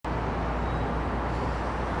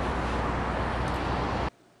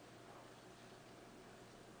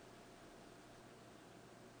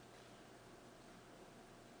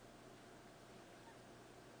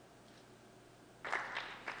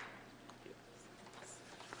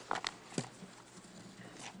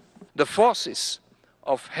The forces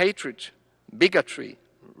of hatred, bigotry,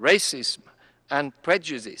 racism, and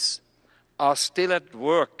prejudice are still at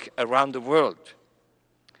work around the world.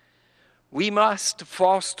 We must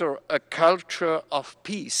foster a culture of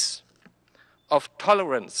peace, of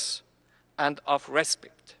tolerance, and of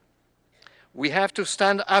respect. We have to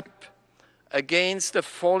stand up against the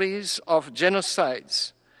follies of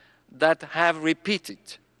genocides that have repeated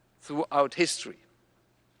throughout history.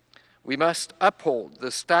 We must uphold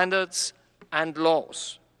the standards and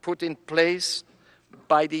laws put in place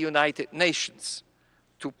by the United Nations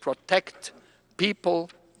to protect people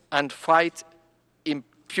and fight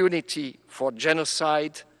impunity for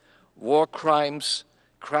genocide, war crimes,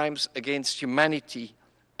 crimes against humanity,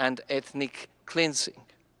 and ethnic cleansing.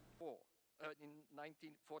 In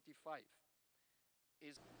 1945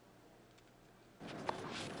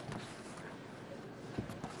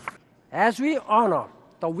 As we honor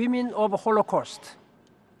the women of the Holocaust,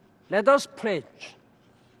 let us pledge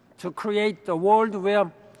to create a world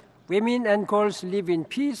where women and girls live in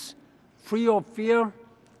peace, free of fear,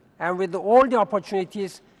 and with all the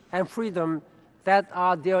opportunities and freedom that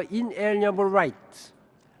are their inalienable rights.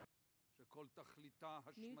 New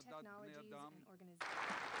technologies and organizations.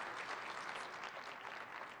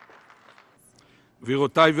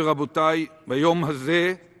 גבירותיי ורבותיי, ביום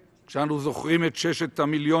הזה, כשאנו זוכרים את 6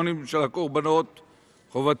 המיליונים של הקורבנות,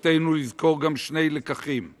 חובתנו לזכור גם שני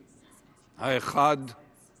לקחים. האחד,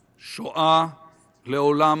 שואה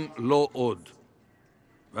לעולם לא עוד.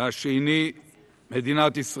 והשני,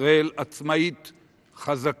 מדינת ישראל עצמאית,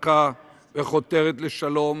 חזקה וחותרת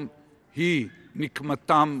לשלום, היא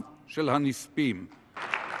נקמתם של הנספים.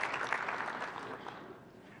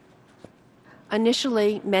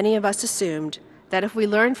 Initially, many of us assumed that if we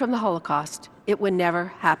learned from the Holocaust, it would never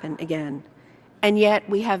happen again. And yet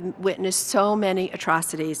we have witnessed so many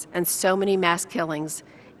atrocities and so many mass killings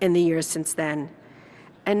in the years since then.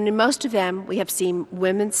 And in most of them, we have seen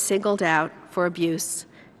women singled out for abuse,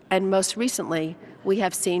 and most recently, we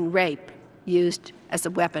have seen rape used as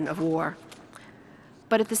a weapon of war.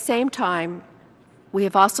 But at the same time, we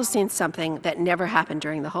have also seen something that never happened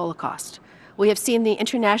during the Holocaust. We have seen the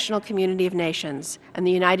international community of nations and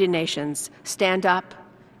the United Nations stand up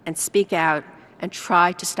and speak out and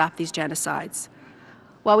try to stop these genocides.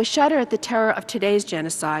 While we shudder at the terror of today's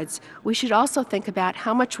genocides, we should also think about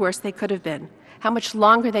how much worse they could have been, how much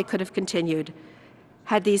longer they could have continued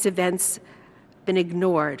had these events been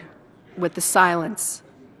ignored with the silence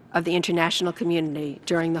of the international community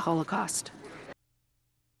during the Holocaust.